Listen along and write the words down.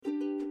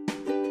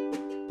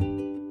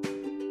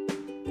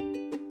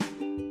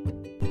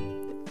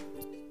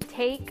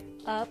take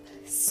up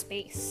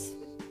space.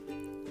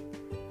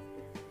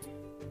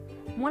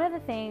 One of the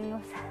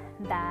things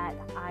that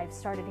I've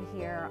started to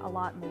hear a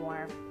lot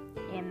more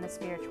in the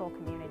spiritual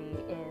community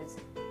is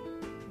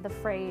the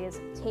phrase,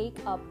 take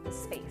up the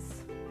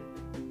space.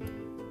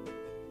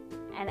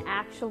 And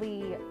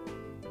actually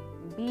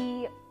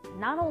be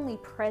not only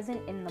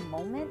present in the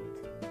moment,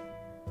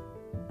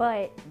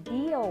 but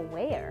be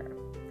aware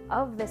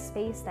of the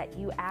space that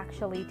you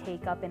actually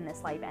take up in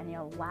this life, and you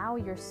allow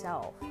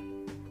yourself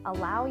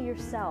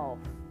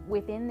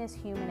within this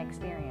human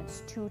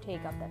experience to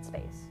take up that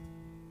space.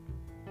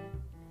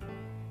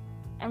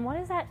 And what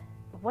does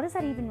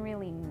that even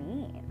really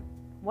mean?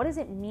 What does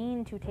it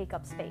mean to take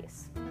up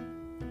space?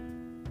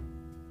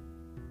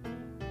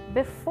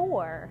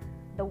 Before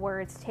the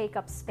words take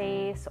up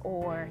space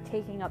or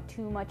taking up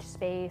too much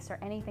space or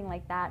anything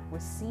like that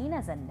was seen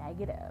as a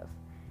negative,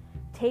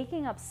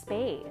 taking up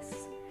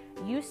space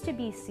used to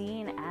be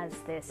seen as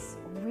this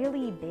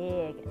really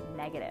big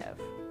negative.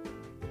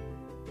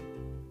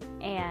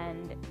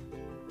 And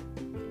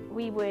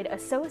we would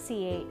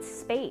associate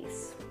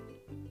space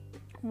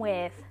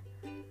with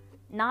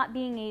not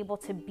being able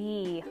to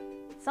be,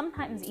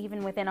 sometimes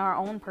even within our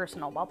own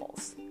personal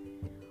bubbles.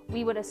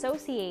 We would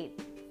associate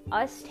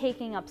us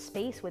taking up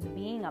space with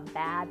being a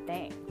bad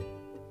thing.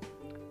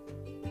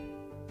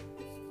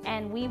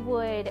 And we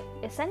would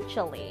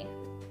essentially,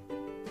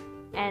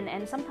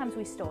 and sometimes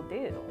we still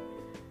do,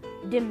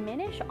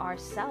 diminish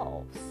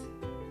ourselves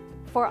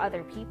for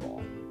other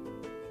people.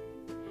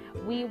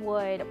 We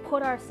would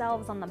put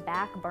ourselves on the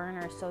back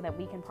burner so that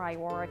we can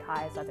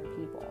prioritize other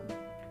people.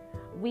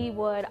 We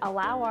would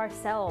allow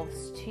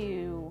ourselves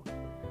to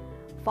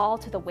fall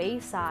to the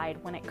wayside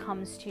when it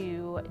comes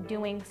to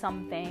doing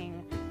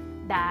something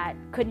that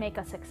could make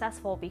us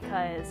successful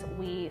because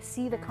we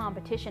see the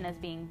competition as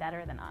being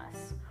better than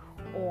us,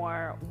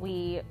 or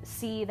we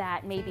see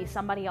that maybe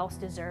somebody else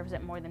deserves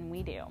it more than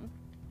we do.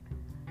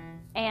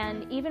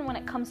 And even when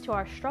it comes to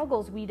our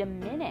struggles, we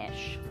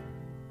diminish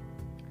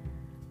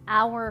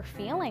our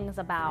feelings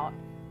about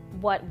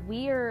what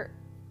we're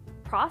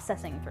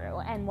processing through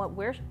and what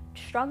we're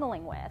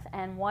struggling with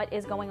and what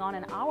is going on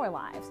in our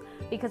lives,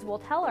 because we'll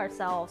tell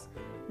ourselves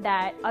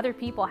that other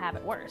people have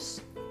it worse.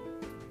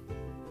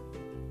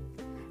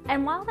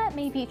 And while that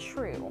may be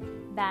true,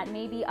 that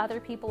maybe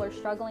other people are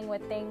struggling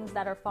with things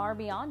that are far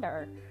beyond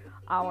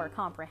our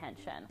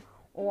comprehension,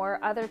 or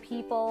other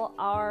people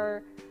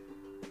are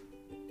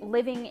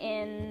living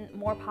in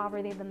more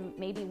poverty than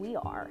maybe we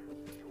are,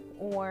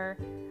 or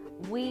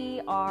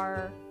we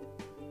are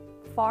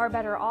far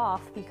better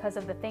off because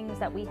of the things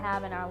that we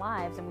have in our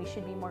lives, and we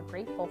should be more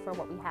grateful for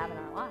what we have in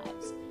our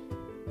lives.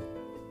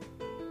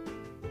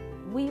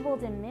 We will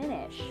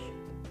diminish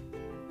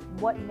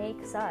what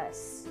makes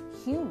us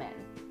human,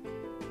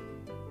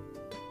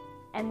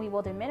 and we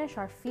will diminish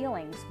our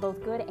feelings,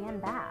 both good and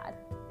bad,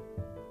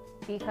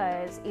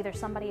 because either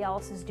somebody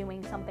else is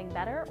doing something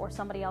better or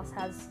somebody else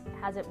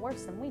has it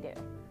worse than we do.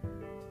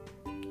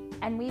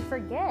 And we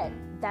forget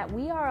that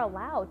we are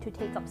allowed to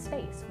take up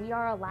space. We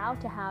are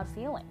allowed to have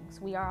feelings.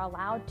 We are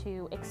allowed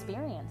to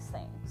experience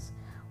things.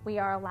 We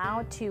are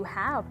allowed to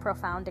have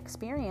profound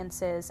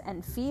experiences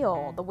and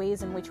feel the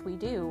ways in which we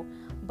do,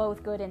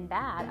 both good and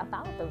bad,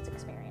 about those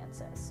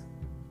experiences.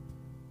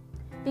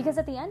 Because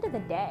at the end of the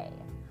day,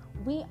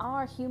 we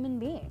are human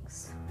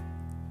beings.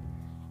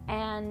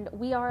 And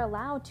we are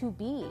allowed to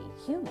be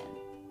human.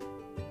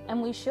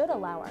 And we should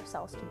allow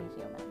ourselves to be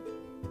human.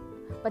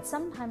 But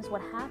sometimes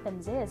what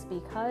happens is,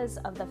 because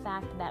of the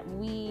fact that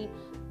we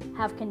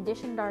have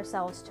conditioned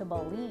ourselves to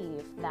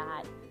believe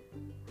that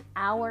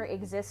our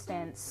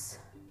existence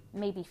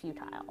may be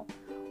futile,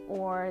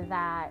 or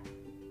that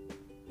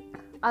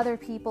other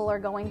people are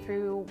going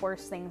through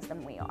worse things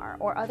than we are,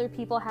 or other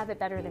people have it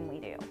better than we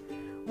do,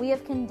 we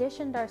have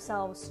conditioned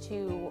ourselves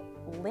to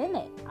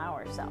limit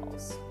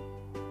ourselves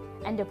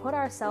and to put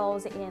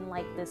ourselves in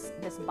like this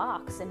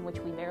box in which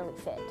we barely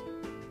fit,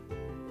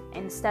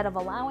 instead of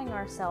allowing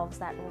ourselves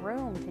that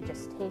room to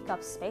just take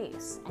up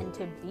space and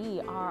to be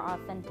our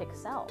authentic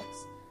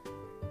selves.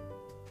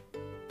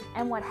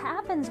 And what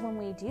happens when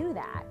we do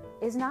that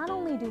is, not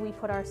only do we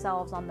put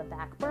ourselves on the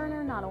back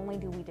burner, not only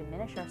do we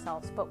diminish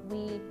ourselves, but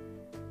we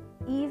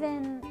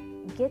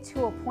even get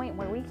to a point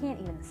where we can't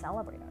even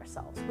celebrate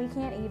ourselves. We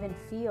can't even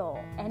feel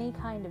any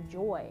kind of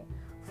joy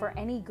for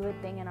any good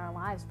thing in our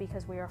lives,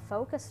 because we are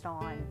focused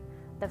on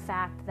the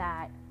fact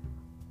that,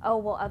 oh,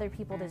 well, other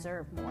people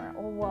deserve more.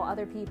 Oh, well,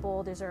 other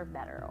people deserve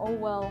better. Oh,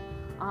 well,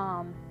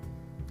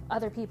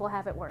 other people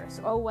have it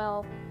worse. Oh,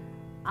 well,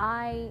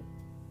 I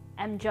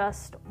am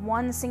just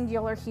one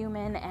singular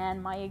human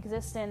and my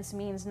existence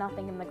means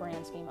nothing in the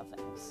grand scheme of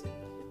things.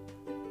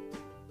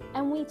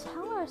 And we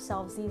tell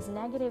ourselves these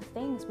negative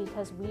things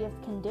because we have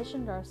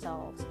conditioned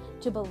ourselves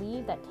to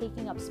believe that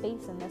taking up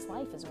space in this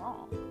life is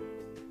wrong.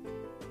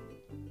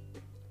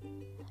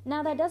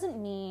 Now, that doesn't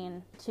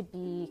mean to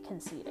be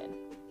conceited.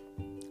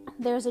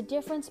 There's a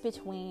difference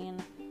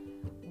between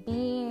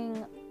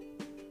being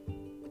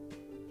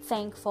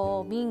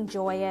thankful, being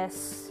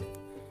joyous,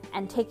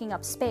 and taking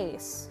up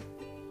space,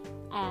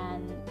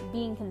 and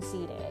being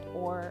conceited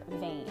or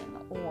vain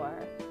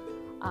or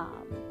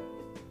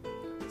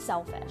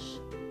selfish.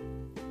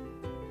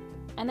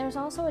 And there's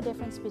also a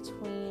difference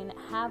between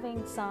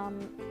having some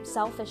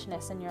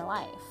selfishness in your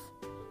life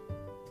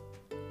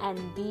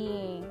and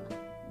being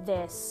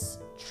this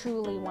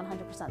truly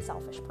 100%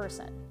 selfish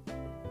person.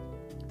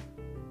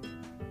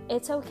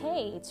 It's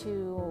okay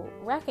to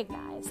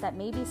recognize that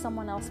maybe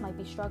someone else might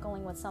be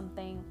struggling with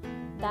something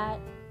that,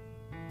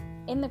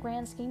 in the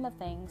grand scheme of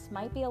things,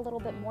 might be a little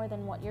bit more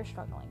than what you're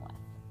struggling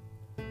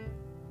with.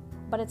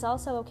 But it's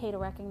also okay to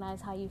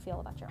recognize how you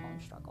feel about your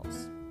own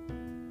struggles.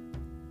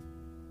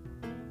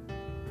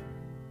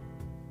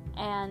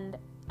 And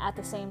at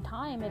the same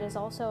time, it is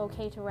also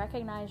okay to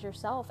recognize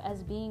yourself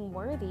as being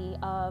worthy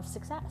of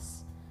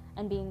success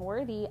and being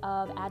worthy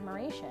of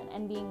admiration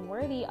and being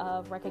worthy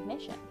of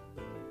recognition.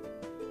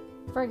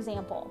 For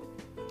example,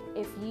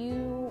 if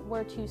you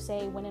were to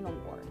say win an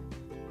award,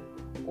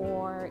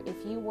 or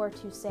if you were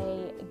to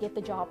say get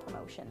the job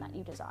promotion that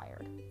you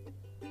desired,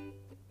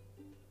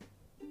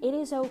 it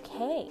is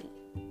okay,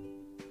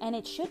 and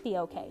it should be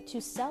okay,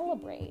 to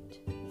celebrate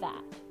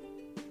that.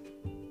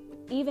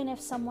 Even if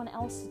someone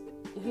else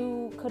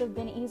who could have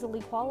been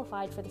easily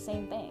qualified for the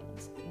same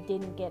things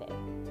didn't get it.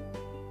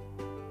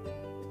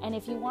 And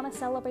if you want to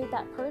celebrate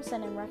that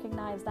person and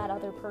recognize that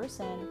other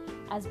person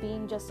as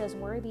being just as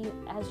worthy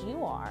as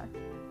you are,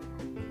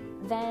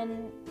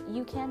 then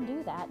you can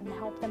do that and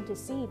help them to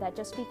see that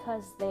just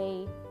because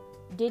they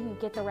didn't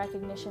get the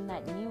recognition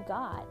that you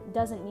got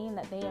doesn't mean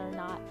that they are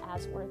not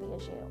as worthy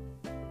as you.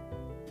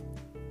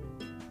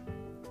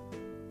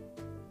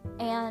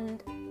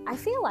 And I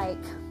feel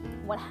like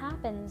what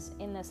happens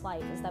in this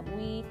life is that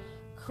we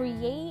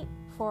create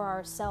for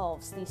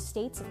ourselves these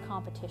states of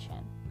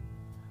competition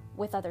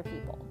with other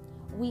people.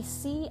 We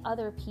see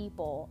other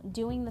people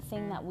doing the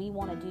thing that we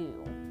want to do.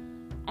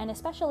 And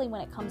especially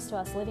when it comes to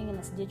us living in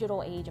this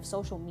digital age of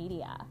social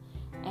media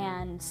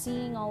and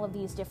seeing all of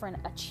these different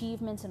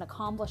achievements and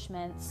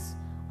accomplishments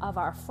of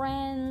our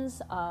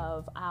friends,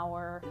 of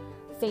our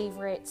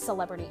favorite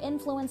celebrity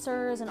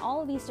influencers, and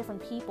all of these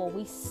different people,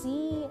 we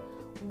see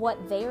what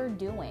they're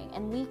doing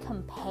and we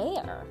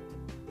compare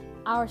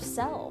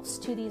ourselves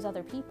to these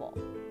other people,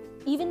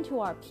 even to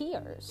our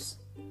peers.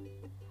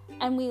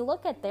 And we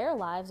look at their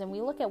lives and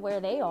we look at where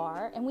they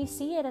are and we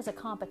see it as a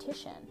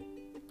competition.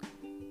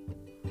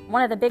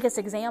 One of the biggest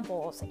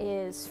examples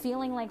is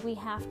feeling like we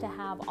have to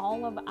have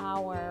all of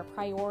our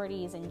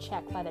priorities in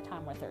check by the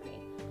time we're 30.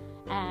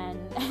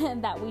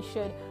 And that we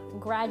should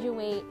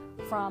graduate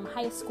from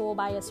high school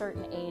by a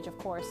certain age, of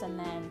course, and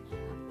then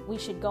we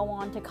should go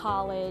on to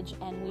college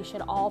and we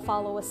should all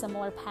follow a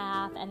similar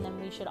path, and then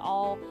we should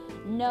all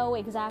know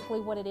exactly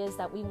what it is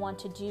that we want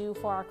to do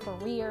for our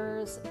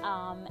careers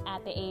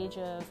at the age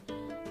of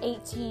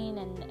 18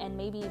 and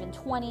maybe even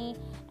 20,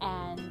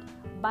 and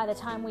by the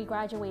time we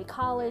graduate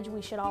college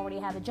we should already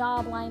have a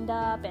job lined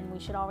up, and we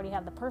should already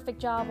have the perfect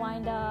job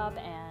lined up,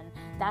 and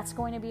that's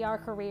going to be our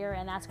career,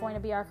 and that's going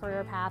to be our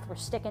career path. We're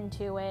sticking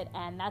to it,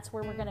 and that's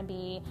where we're going to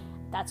be.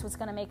 That's what's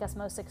going to make us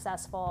most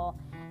successful,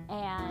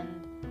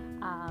 and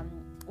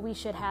we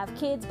should have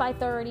kids by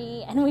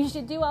 30, and we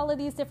should do all of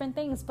these different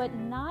things, but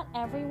not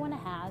everyone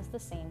has the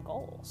same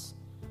goals.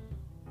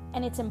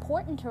 And it's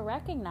important to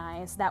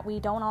recognize that we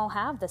don't all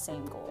have the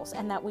same goals,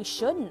 and that we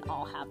shouldn't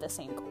all have the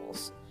same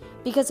goals.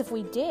 Because if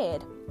we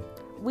did,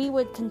 we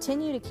would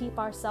continue to keep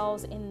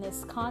ourselves in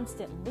this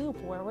constant loop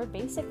where we're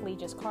basically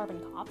just carbon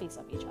copies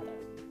of each other.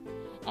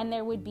 And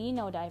there would be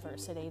no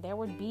diversity. There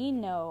would be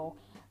no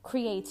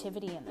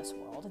creativity in this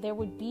world. There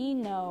would be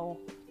no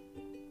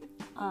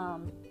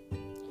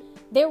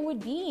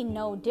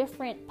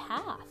different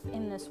path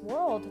in this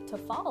world to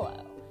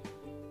follow,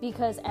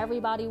 because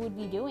everybody would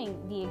be doing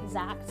the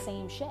exact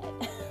same shit.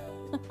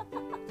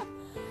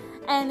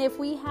 And if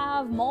we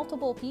have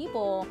multiple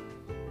people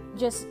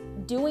just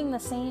doing the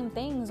same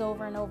things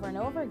over and over and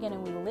over again,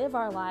 and we live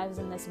our lives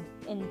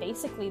in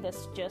basically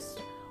this just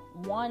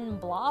one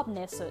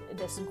blobness,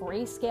 this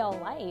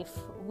grayscale life,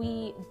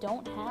 we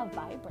don't have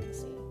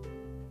vibrancy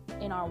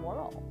in our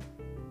world.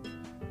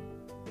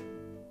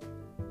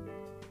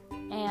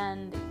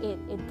 And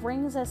it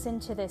brings us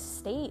into this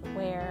state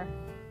where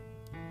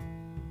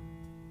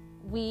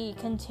we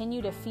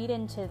continue to feed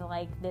into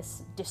like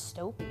this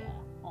dystopia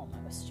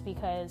almost,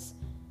 because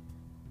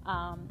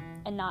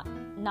and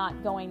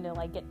not going to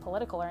like get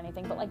political or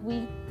anything, but like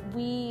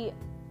we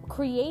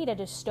create a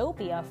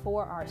dystopia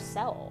for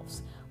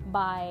ourselves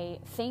by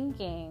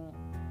thinking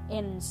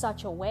in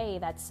such a way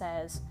that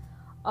says,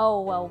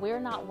 oh, well, we're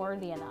not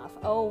worthy enough.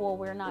 Oh, well,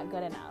 we're not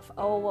good enough.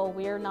 Oh, well,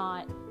 we're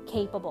not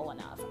capable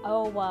enough.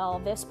 Oh, well,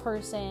 this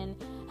person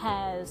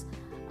has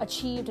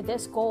achieved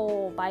this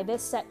goal by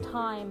this set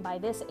time, by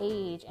this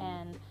age,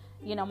 and,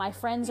 you know, my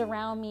friends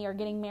around me are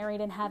getting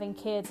married and having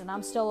kids, and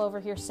I'm still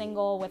over here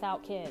single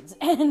without kids.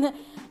 And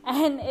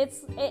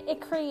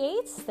it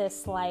creates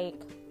this, like,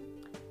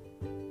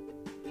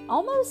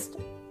 almost,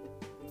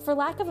 for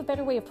lack of a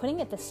better way of putting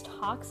it, this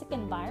toxic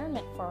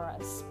environment for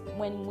us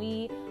when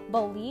we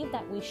believe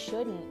that we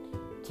shouldn't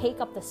take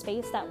up the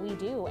space that we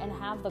do and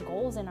have the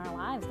goals in our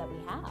lives that we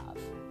have.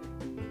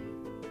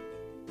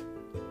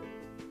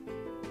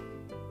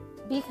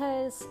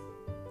 Because,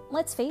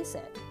 let's face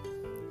it,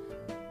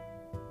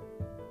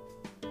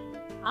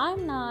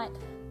 I'm not,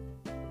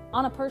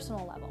 on a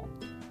personal level,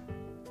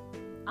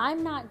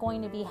 I'm not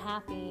going to be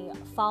happy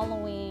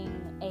following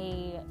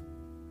a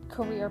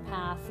career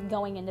path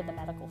going into the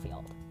medical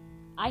field.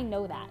 I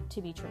know that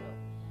to be true.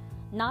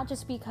 Not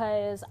just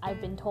because I've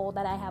been told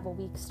that I have a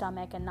weak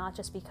stomach, and not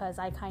just because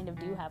I kind of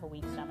do have a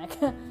weak stomach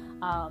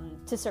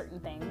to certain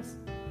things,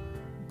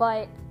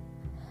 but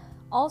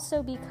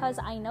also because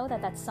I know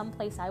that that's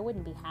someplace I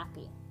wouldn't be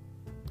happy.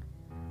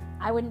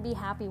 I wouldn't be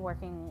happy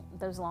working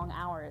those long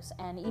hours.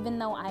 And even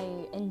though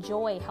I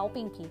enjoy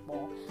helping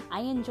people,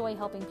 I enjoy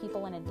helping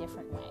people in a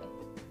different way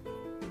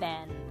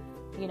than,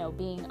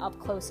 being up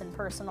close and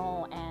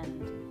personal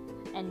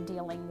and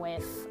dealing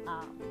with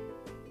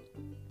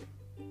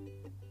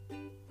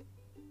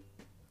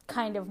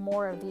kind of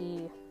more of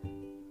the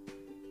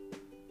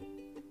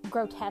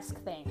grotesque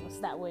things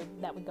that would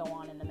go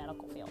on in the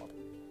medical field.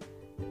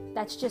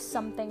 That's just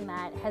something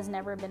that has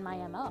never been my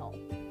MO.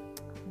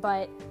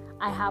 But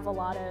I have a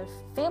lot of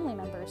family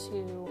members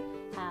who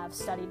have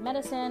studied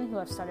medicine, who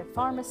have studied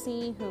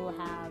pharmacy, who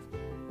have,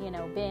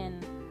 been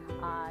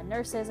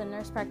nurses and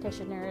nurse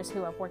practitioners,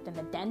 who have worked in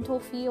the dental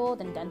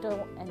field, and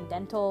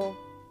dental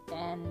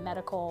and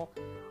medical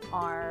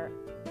are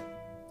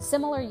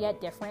similar yet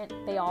different.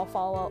 They all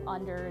fall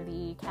under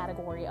the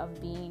category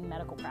of being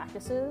medical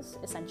practices,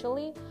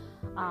 essentially.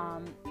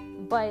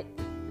 But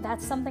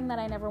that's something that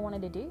I never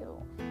wanted to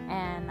do.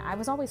 And I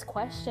was always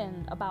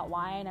questioned about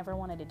why I never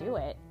wanted to do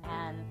it.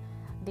 And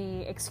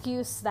the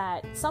excuse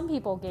that some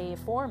people gave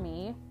for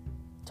me,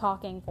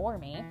 talking for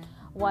me,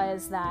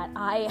 was that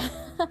I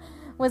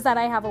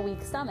have a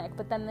weak stomach.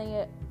 But then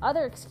the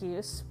other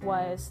excuse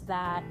was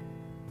that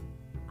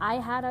I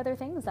had other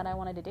things that I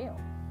wanted to do.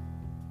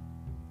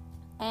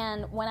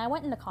 And when I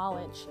went into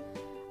college,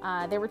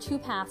 there were two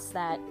paths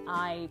that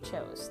I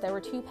chose. There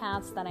were two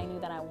paths that I knew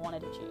that I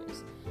wanted to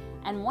choose.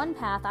 And one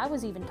path I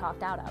was even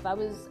talked out of.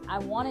 I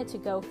wanted to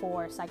go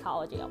for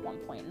psychology at one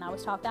point, and I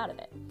was talked out of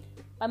it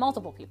by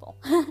multiple people.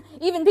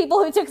 Even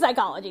people who took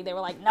psychology, they were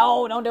like,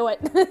 no, don't do it.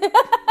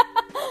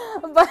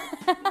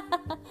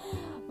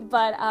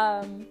 but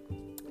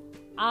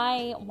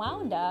I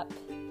wound up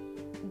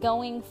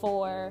going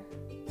for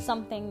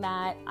something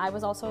that I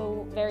was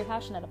also very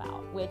passionate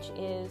about, which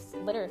is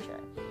literature.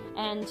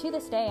 And to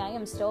this day, I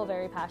am still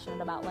very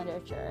passionate about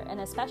literature, and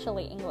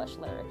especially English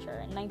literature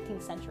and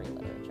 19th century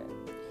literature.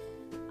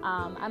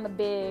 I'm a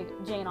big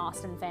Jane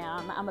Austen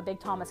fan. I'm a big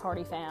Thomas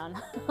Hardy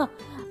fan.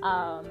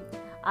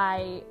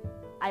 I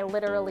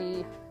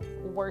literally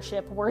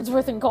worship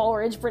Wordsworth and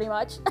Coleridge pretty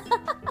much.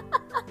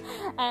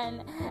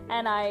 and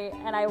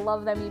I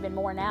love them even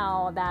more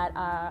now that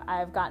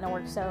I've gotten to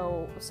work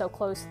so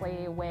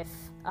closely with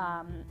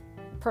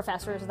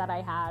professors that I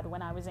had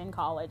when I was in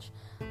college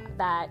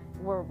that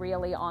were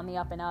really on the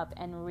up and up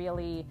and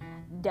really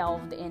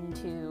delved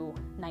into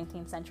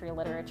 19th century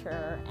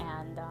literature.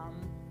 And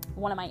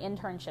one of my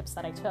internships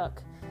that I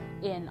took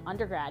in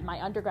undergrad, my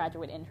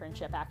undergraduate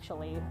internship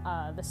actually,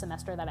 the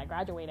semester that I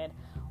graduated,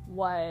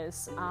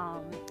 was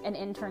an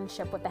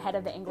internship with the head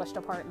of the English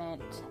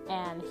department,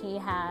 and he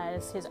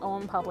has his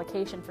own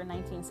publication for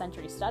 19th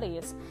century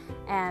studies,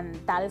 and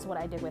that is what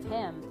I did with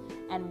him,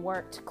 and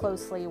worked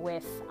closely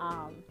with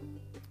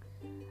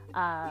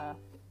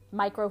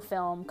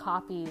microfilm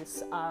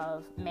copies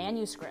of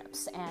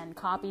manuscripts and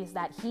copies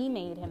that he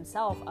made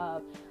himself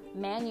of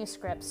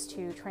manuscripts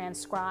to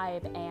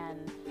transcribe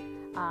and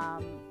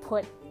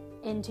put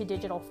into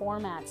digital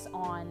formats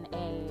on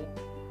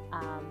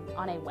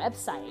a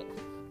website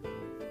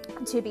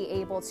to be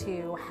able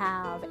to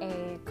have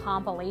a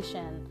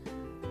compilation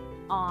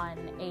on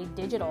a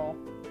digital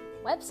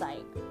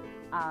website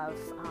of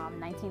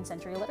 19th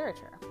century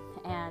literature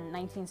and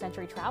 19th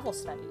century travel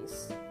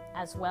studies,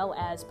 as well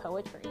as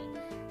poetry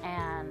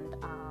and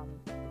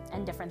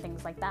different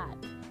things like that.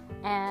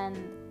 And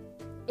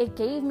it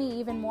gave me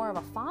even more of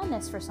a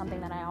fondness for something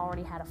that I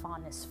already had a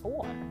fondness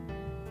for.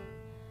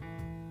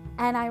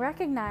 And I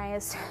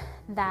recognized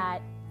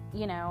that,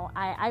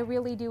 I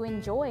really do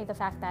enjoy the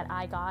fact that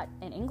I got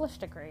an English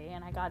degree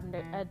and I got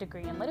a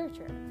degree in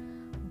literature.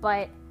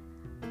 But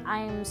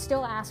I'm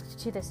still asked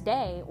to this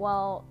day,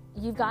 well,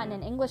 you've gotten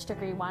an English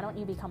degree, why don't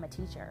you become a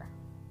teacher?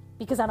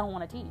 Because I don't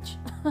want to teach.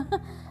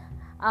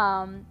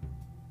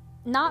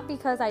 Not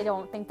because I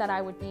don't think that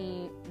I would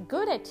be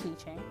good at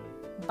teaching,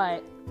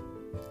 but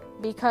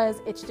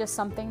because it's just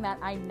something that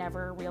I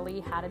never really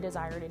had a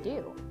desire to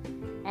do.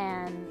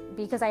 And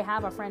because I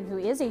have a friend who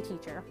is a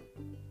teacher,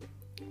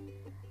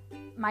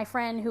 my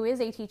friend who is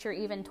a teacher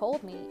even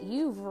told me,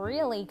 you've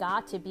really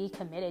got to be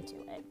committed to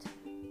it.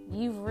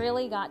 You've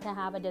really got to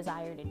have a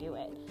desire to do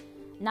it.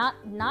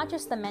 Not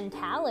just the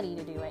mentality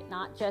to do it,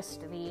 not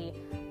just the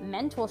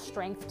mental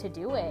strength to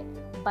do it,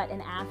 but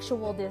an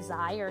actual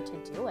desire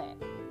to do it.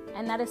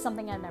 And that is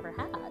something I've never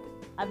had.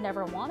 I've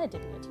never wanted to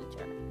be a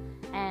teacher.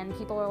 And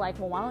people are like,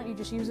 well, why don't you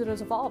just use it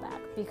as a fallback?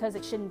 Because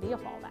it shouldn't be a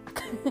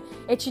fallback.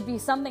 It should be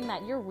something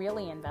that you're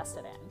really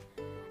invested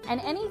in. And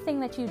anything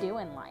that you do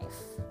in life,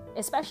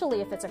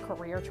 especially if it's a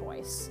career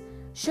choice,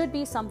 should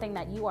be something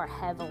that you are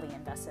heavily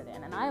invested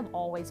in. And I have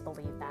always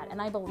believed that.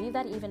 And I believe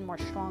that even more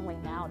strongly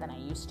now than I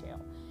used to.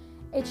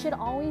 It should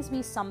always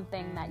be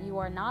something that you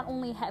are not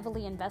only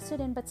heavily invested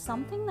in, but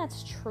something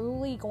that's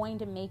truly going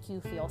to make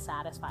you feel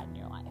satisfied in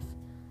your life.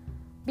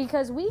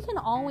 Because we can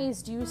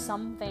always do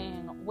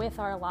something with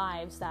our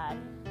lives that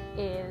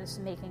is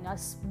making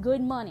us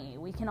good money.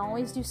 We can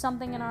always do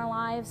something in our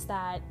lives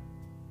that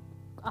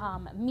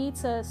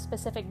meets a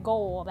specific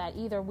goal that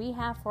either we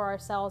have for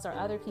ourselves or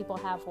other people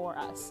have for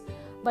us.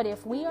 But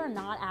if we are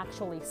not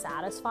actually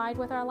satisfied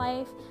with our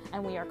life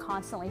and we are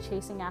constantly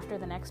chasing after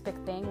the next big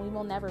thing, we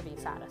will never be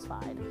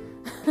satisfied.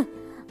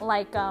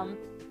 Like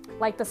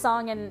the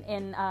song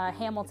in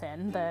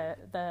Hamilton,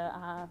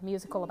 the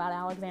musical about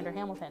Alexander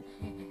Hamilton.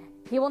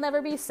 He will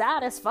never be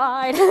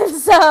satisfied.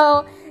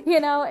 So,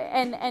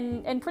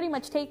 and pretty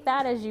much take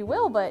that as you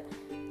will, but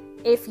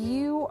if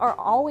you are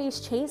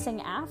always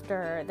chasing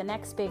after the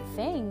next big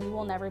thing, you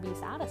will never be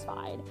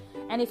satisfied.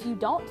 And if you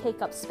don't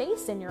take up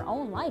space in your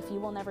own life, you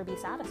will never be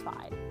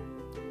satisfied.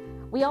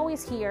 We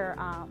always hear,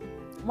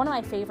 one of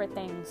my favorite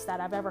things that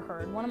I've ever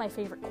heard, one of my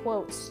favorite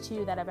quotes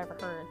too that I've ever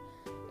heard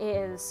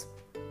is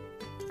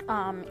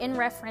in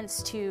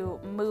reference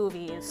to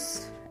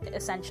movies,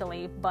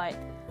 essentially, but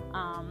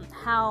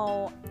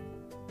how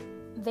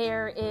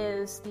there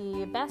is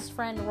the best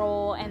friend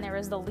role and there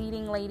is the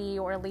leading lady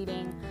or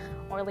leading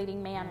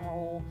man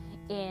role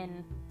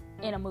in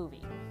a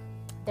movie.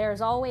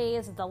 There's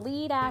always the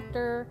lead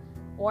actor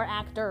or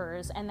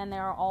actors, and then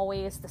there are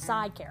always the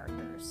side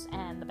characters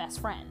and the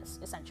best friends,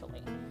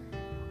 essentially.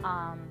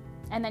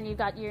 And then you've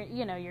got your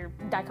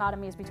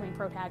dichotomies between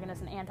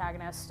protagonist and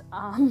antagonist.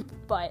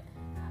 But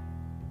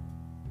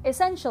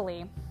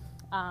essentially,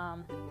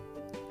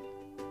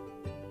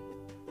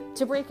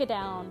 to break it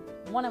down,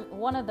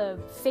 one of the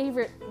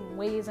favorite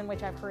ways in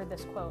which I've heard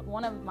this quote,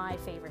 one of my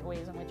favorite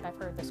ways in which I've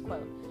heard this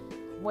quote,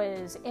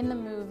 was in the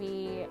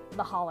movie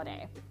The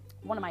Holiday.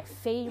 One of my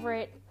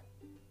favorite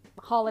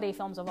holiday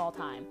films of all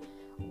time,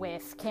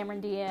 with Cameron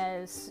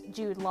Diaz,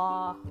 Jude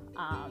Law,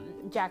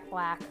 Jack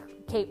Black,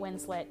 Kate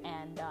Winslet,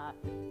 and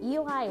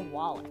Eli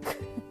Wallach.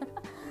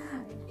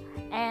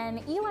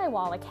 And Eli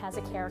Wallach has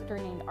a character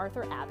named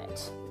Arthur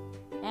Abbott,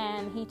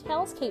 and he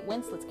tells Kate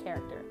Winslet's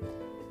character,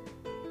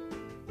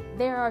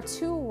 there are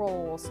two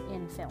roles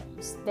in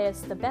films.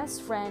 There's the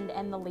best friend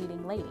and the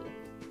leading lady.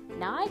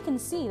 Now I can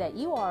see that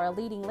you are a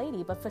leading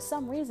lady, but for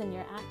some reason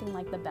you're acting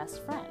like the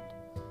best friend.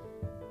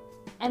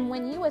 And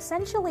when you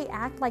essentially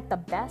act like the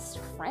best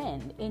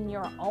friend in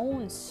your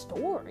own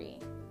story,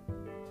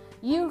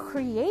 you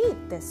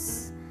create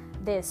this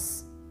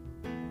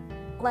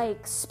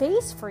like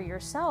space for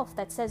yourself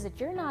that says that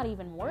you're not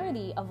even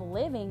worthy of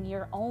living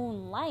your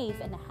own life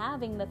and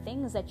having the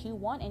things that you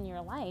want in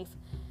your life.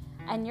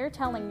 And you're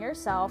telling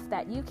yourself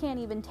that you can't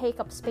even take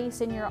up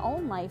space in your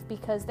own life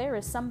because there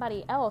is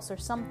somebody else or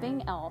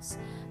something else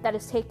that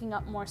is taking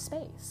up more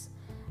space.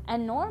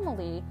 And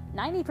normally,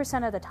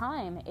 90% of the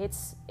time,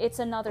 it's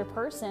another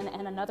person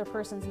and another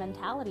person's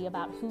mentality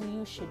about who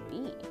you should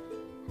be.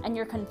 And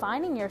you're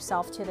confining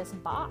yourself to this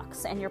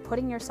box, and you're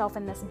putting yourself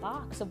in this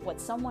box of what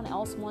someone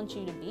else wants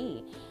you to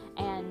be,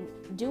 and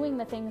doing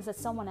the things that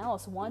someone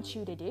else wants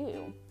you to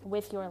do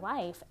with your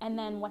life. And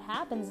then what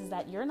happens is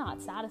that you're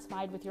not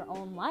satisfied with your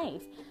own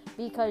life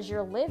because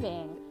you're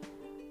living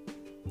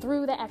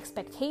through the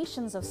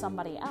expectations of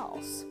somebody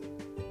else.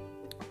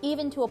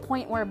 Even to a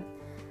point where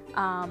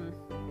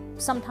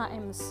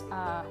sometimes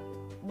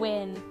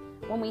when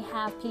we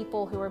have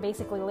people who are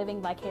basically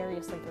living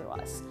vicariously through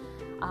us,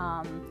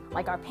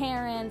 like our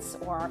parents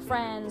or our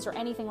friends or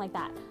anything like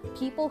that,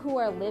 people who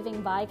are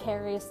living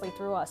vicariously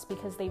through us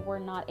because they were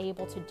not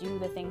able to do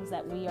the things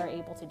that we are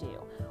able to do,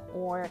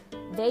 or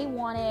they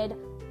wanted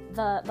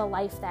the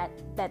life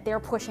that they're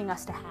pushing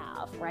us to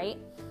have, right?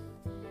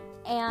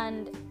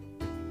 And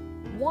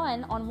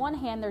on one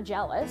hand, they're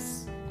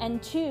jealous,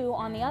 and two,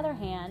 on the other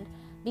hand,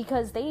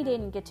 because they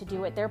didn't get to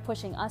do it, they're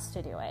pushing us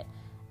to do it.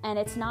 And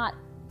it's not,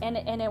 and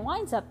it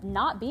winds up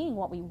not being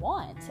what we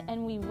want,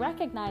 and we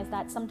recognize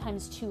that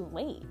sometimes too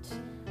late.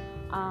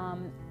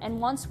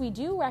 And once we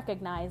do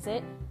recognize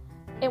it,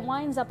 it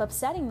winds up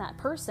upsetting that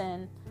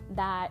person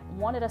that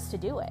wanted us to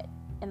do it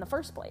in the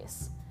first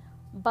place.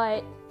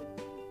 But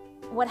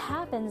what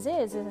happens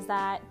is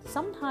that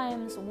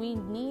sometimes we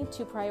need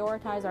to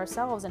prioritize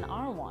ourselves and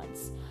our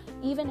wants,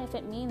 even if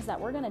it means that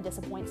we're going to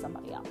disappoint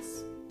somebody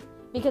else.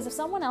 Because if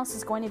someone else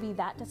is going to be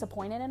that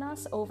disappointed in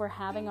us over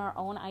having our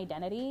own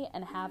identity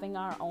and having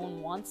our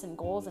own wants and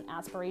goals and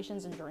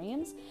aspirations and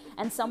dreams,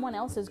 and someone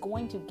else is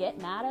going to get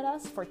mad at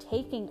us for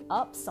taking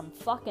up some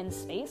fucking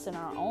space in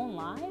our own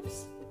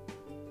lives,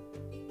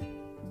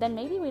 then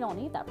maybe we don't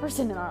need that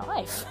person in our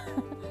life.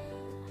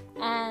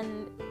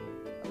 And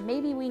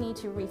maybe we need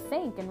to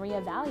rethink and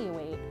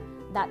reevaluate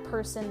that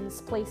person's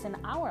place in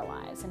our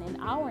lives and in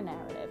our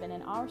narrative and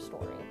in our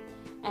story.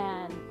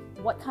 And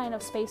what kind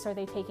of space are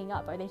they taking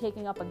up? Are they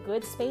taking up a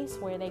good space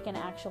where they can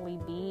actually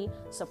be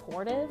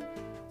supportive?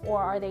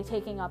 Or are they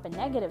taking up a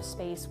negative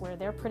space where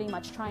they're pretty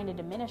much trying to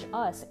diminish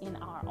us in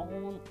our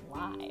own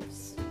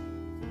lives?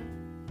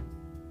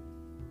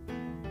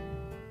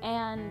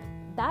 And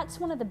that's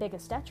one of the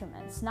biggest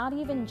detriments. Not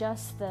even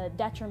just the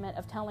detriment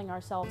of telling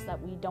ourselves that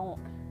we don't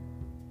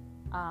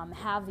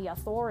have the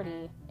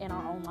authority in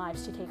our own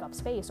lives to take up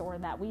space, or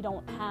that we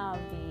don't have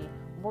the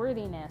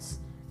worthiness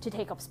to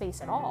take up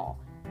space at all,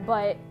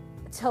 but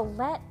to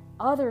let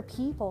other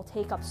people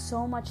take up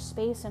so much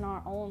space in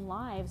our own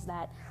lives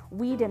that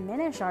we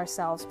diminish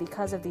ourselves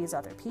because of these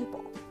other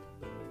people.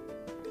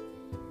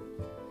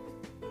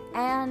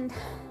 And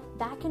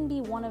that can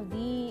be one of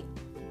the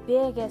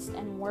biggest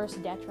and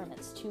worst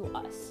detriments to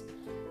us,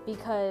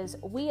 because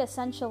we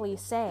essentially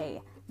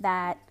say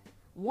that,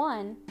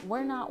 one,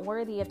 we're not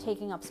worthy of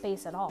taking up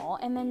space at all,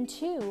 and then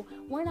two,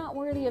 we're not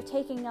worthy of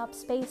taking up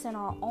space in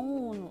our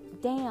own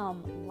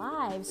damn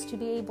lives to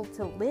be able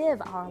to live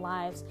our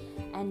lives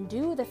and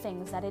do the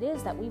things that it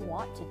is that we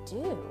want to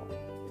do.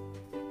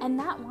 And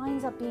that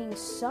winds up being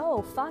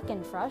so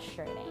fucking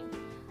frustrating.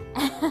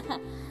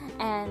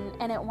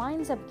 and it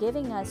winds up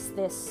giving us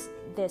this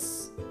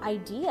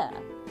idea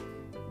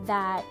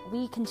that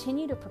we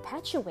continue to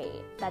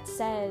perpetuate that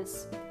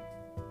says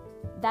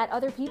that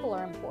other people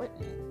are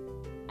important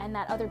and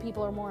that other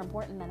people are more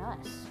important than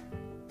us.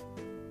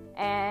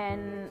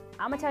 And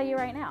I'm gonna tell you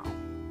right now,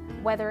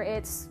 whether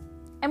it's,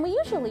 and we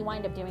usually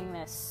wind up doing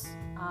this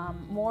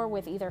more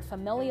with either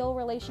familial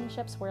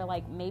relationships where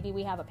like maybe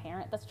we have a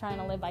parent that's trying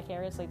to live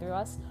vicariously through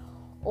us,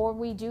 or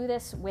we do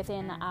this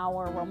within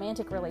our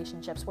romantic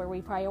relationships where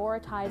we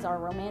prioritize our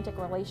romantic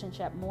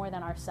relationship more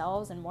than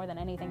ourselves and more than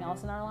anything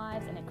else in our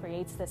lives, and it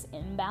creates this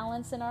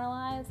imbalance in our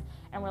lives,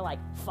 and we're like,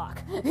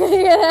 fuck.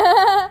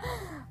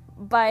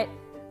 But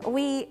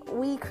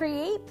we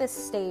create this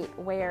state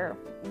where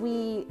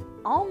we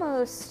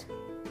almost,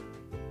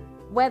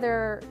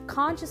 whether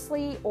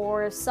consciously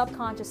or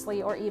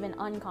subconsciously or even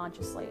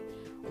unconsciously,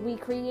 we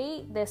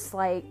create this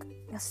like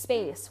a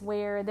space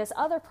where this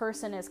other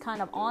person is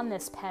kind of on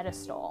this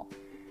pedestal,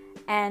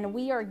 and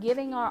we are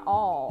giving our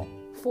all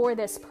for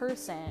this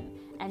person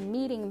and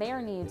meeting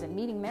their needs and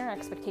meeting their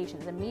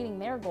expectations and meeting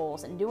their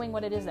goals and doing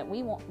what it is that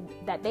we want,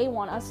 that they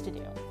want us to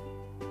do.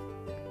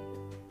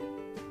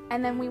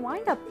 And then we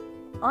wind up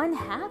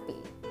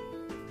unhappy.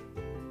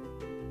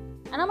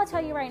 And I'm gonna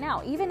tell you right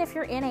now, even if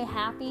you're in a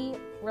happy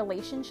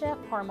relationship,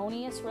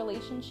 harmonious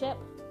relationship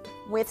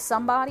with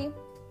somebody,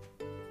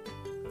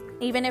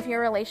 even if your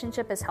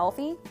relationship is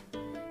healthy,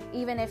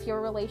 even if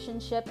your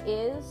relationship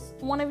is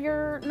one of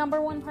your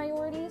number one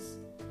priorities,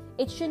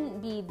 it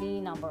shouldn't be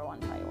the number one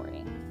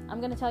priority. I'm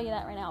going to tell you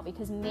that right now,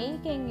 because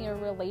making your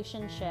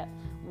relationship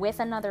with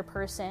another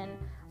person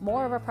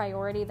more of a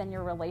priority than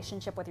your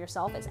relationship with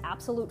yourself is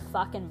absolute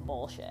fucking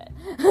bullshit.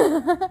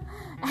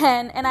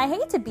 And I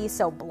hate to be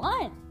so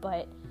blunt,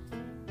 but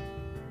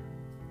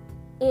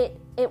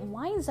it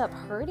winds up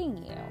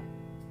hurting you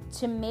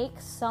to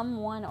make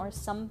someone or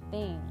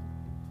something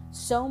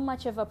so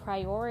much of a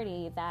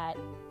priority that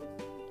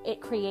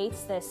it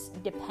creates this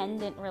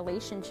dependent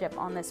relationship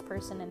on this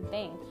person and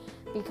thing,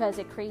 because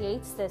it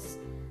creates this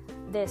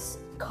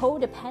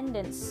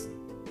codependence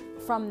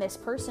from this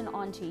person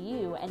onto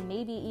you, and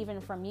maybe even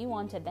from you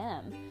onto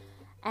them.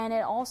 And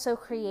it also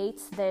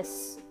creates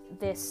this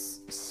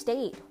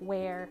state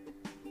where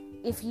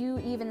if you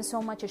even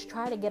so much as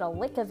try to get a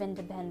lick of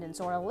independence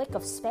or a lick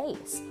of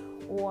space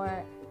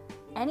or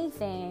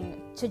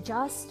anything to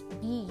just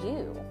be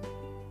you,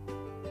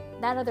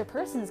 that other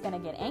person's going to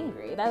get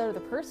angry. That other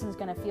person's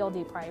going to feel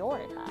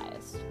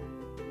deprioritized.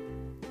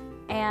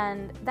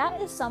 And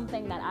that is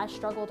something that I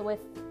struggled with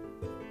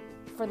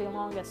for the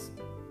longest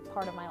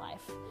part of my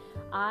life.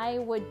 I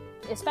would,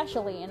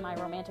 especially in my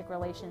romantic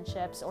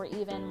relationships or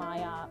even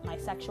my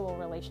sexual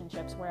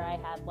relationships where I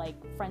had like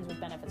friends with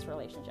benefits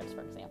relationships,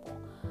 for example,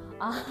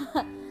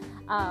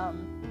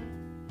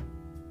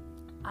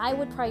 I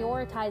would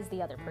prioritize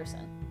the other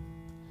person.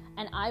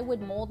 And I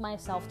would mold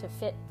myself to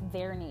fit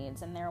their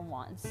needs and their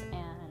wants,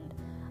 and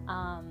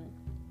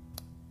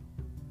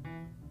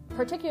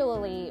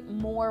particularly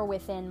more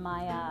within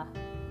my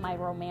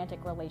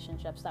romantic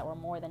relationships that were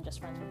more than just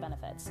friends with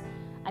benefits.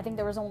 I think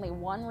there was only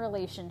one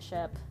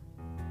relationship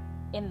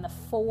in the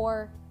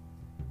 4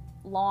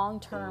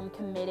 long-term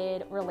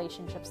committed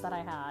relationships that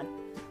I had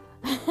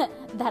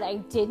that I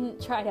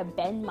didn't try to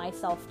bend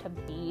myself to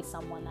be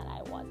someone that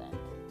I wasn't.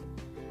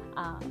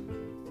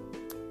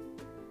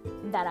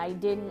 That I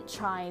didn't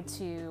try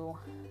to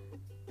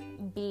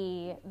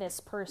be this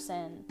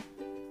person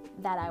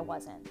that I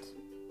wasn't.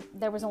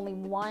 There was only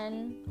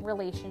one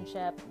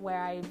relationship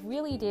where I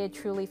really did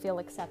truly feel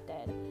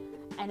accepted,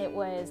 and it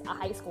was a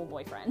high school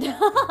boyfriend.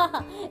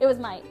 It was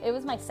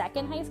my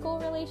second high school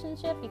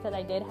relationship, because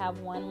I did have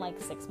one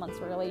like 6 months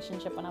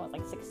relationship when I was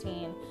like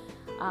 16.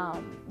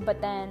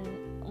 But then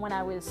when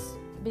I was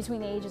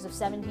between the ages of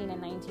 17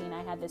 and 19,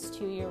 I had this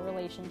 2-year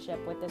relationship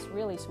with this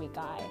really sweet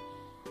guy,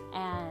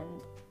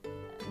 and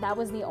that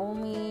was the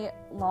only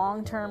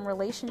long-term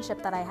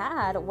relationship that I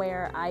had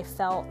where I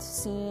felt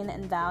seen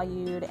and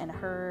valued and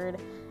heard,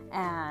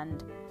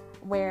 and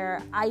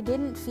where I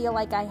didn't feel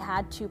like I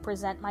had to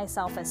present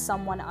myself as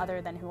someone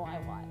other than who I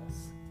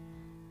was.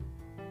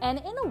 And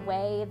in a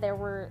way, there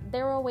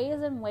were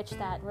ways in which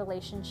that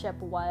relationship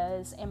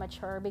was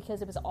immature,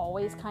 because it was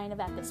always kind of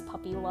at this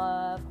puppy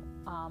love,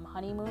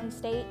 honeymoon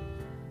state.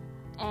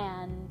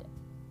 And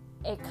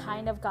it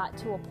kind of got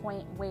to a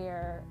point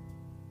where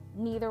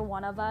neither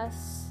one of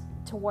us,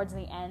 towards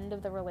the end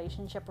of the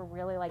relationship, were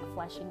really like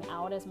fleshing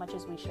out as much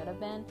as we should have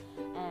been,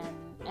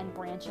 and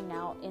branching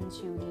out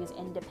into these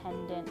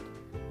independent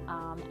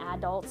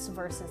adults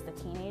versus the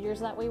teenagers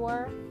that we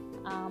were.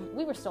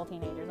 We were still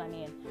teenagers. I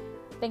mean,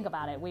 think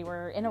about it. We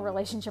were in a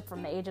relationship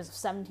from the ages of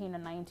 17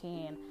 and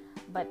 19,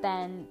 but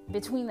then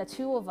between the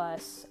two of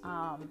us,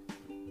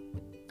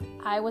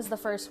 I was the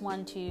first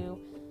one to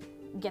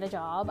get a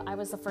job. I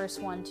was the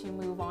first one to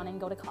move on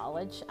and go to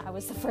college. I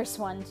was the first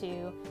one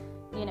to,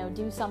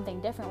 do something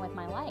different with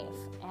my life.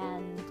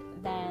 And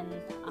then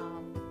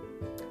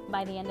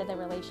by the end of the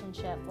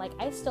relationship, like,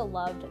 I still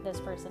loved this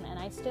person, and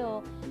I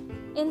still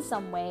in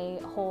some way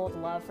hold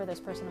love for this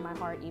person in my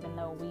heart, even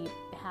though we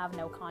have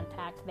no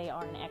contact. They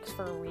are an ex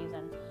for a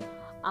reason.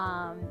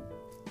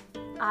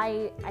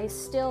 I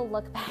still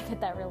look back at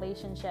that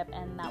relationship,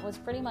 and that was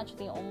pretty much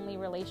the only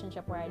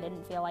relationship where I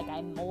didn't feel like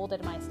I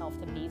molded myself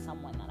to be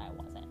someone that I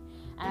wasn't.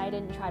 And I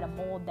didn't try to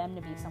mold them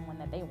to be someone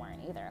that they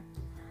weren't either.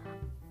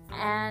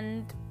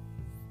 And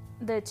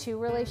the two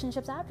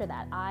relationships after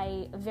that,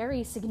 I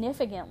very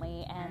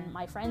significantly, and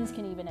my friends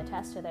can even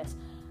attest to this,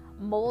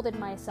 molded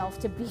myself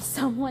to be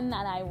someone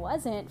that I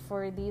wasn't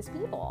for these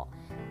people.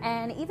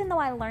 And even though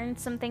I learned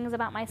some things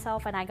about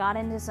myself, and I got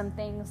into some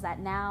things that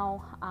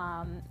now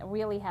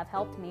really have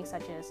helped me,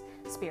 such as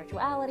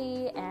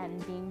spirituality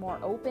and being more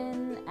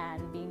open,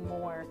 and being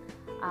more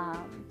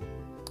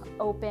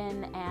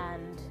open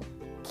and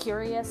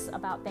curious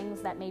about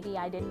things that maybe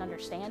I didn't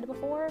understand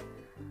before,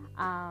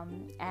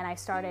 and I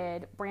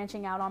started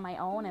branching out on my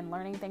own and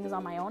learning things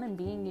on my own and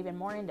being even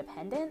more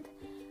independent,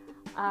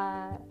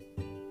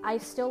 I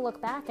still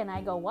look back and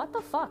I go, what the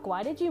fuck?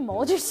 Why did you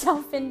mold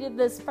yourself into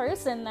this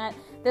person that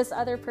this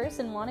other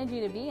person wanted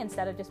you to be,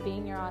 instead of just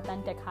being your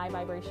authentic, high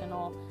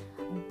vibrational,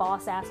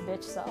 boss ass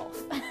bitch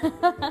self?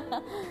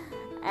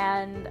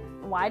 And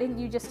why didn't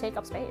you just take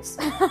up space?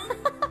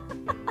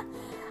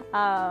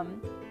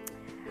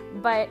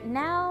 But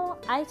now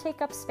I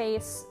take up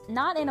space,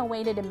 not in a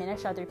way to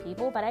diminish other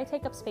people, but I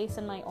take up space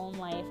in my own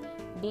life,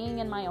 being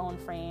in my own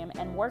frame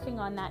and working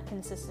on that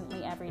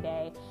consistently every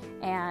day.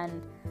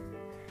 And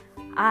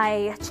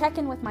I check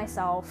in with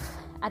myself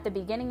at the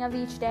beginning of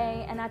each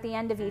day and at the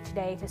end of each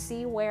day to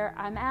see where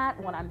I'm at,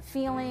 what I'm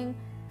feeling,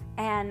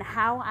 and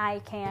how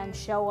I can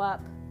show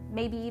up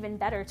maybe even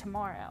better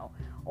tomorrow,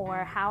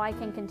 or how I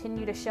can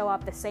continue to show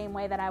up the same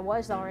way that I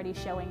was already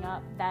showing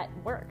up that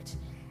worked.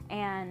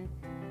 And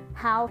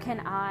how can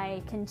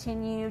I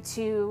continue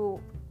to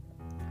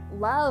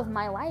love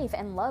my life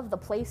and love the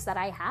place that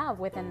I have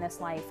within this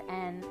life,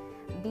 and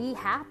be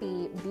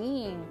happy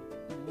being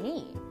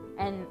me?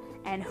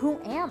 And who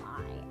am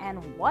I?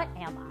 And what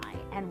am I?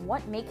 And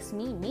what makes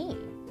me me?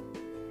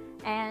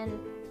 And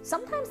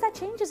sometimes that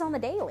changes on the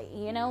daily,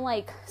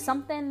 like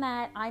something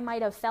that I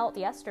might have felt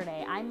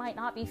yesterday, I might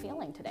not be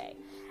feeling today.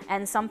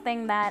 And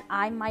something that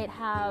I might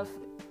have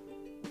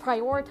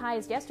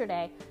prioritized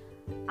yesterday,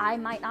 I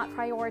might not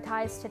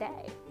prioritize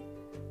today.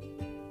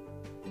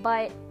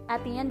 But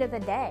at the end of the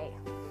day,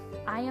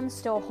 I am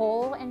still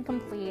whole and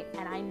complete,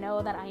 and I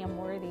know that I am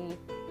worthy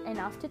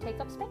enough to take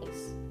up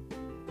space.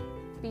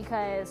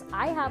 Because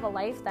I have a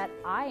life that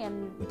I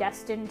am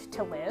destined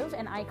to live,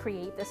 and I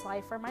create this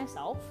life for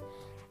myself.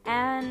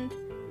 And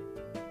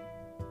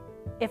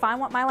if I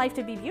want my life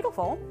to be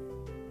beautiful,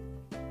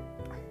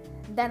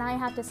 then I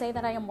have to say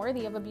that I am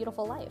worthy of a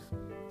beautiful life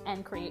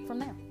and create from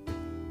there.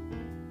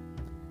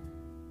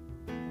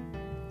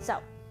 So,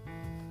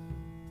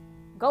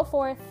 go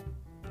forth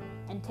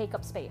and take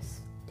up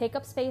space. Take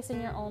up space in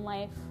your own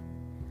life.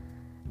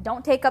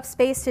 Don't take up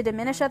space to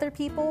diminish other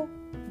people,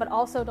 but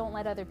also don't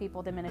let other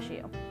people diminish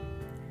you.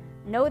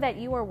 Know that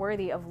you are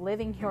worthy of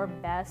living your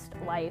best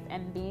life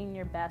and being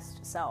your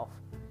best self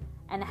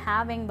and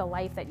having the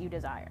life that you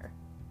desire.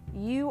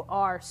 You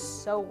are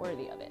so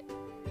worthy of it.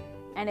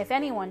 And if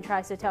anyone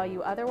tries to tell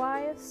you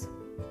otherwise,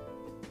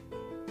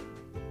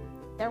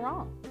 they're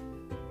wrong.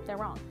 They're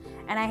wrong.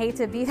 And I hate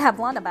to be that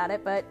blunt about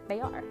it, but they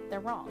are. They're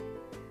wrong.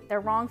 They're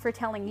wrong for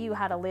telling you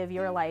how to live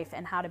your life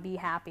and how to be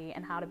happy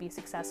and how to be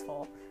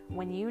successful,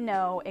 when you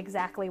know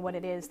exactly what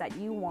it is that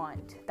you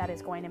want that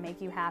is going to make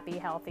you happy,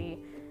 healthy,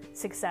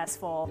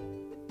 successful,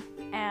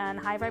 and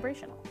high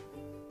vibrational.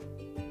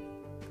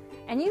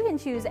 And you can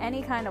choose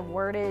any kind of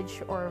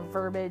wordage or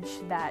verbiage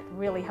that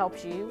really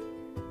helps you.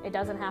 It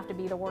doesn't have to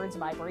be the words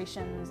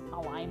vibrations,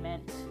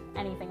 alignment,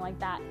 anything like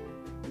that.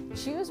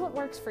 Choose what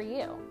works for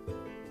you,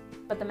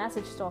 but the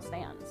message still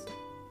stands.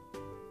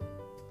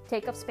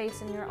 Take up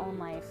space in your own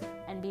life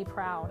and be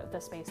proud of the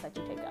space that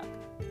you take up.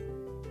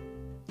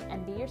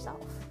 And be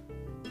yourself.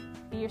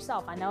 be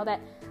yourself. I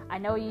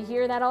know you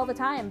hear that all the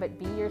time, but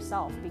be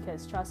yourself,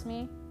 because trust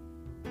me,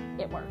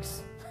 it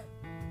works.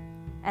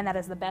 And that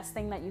is the best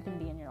thing that you can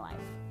be in your life.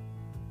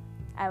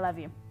 I love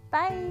you.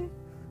 Bye.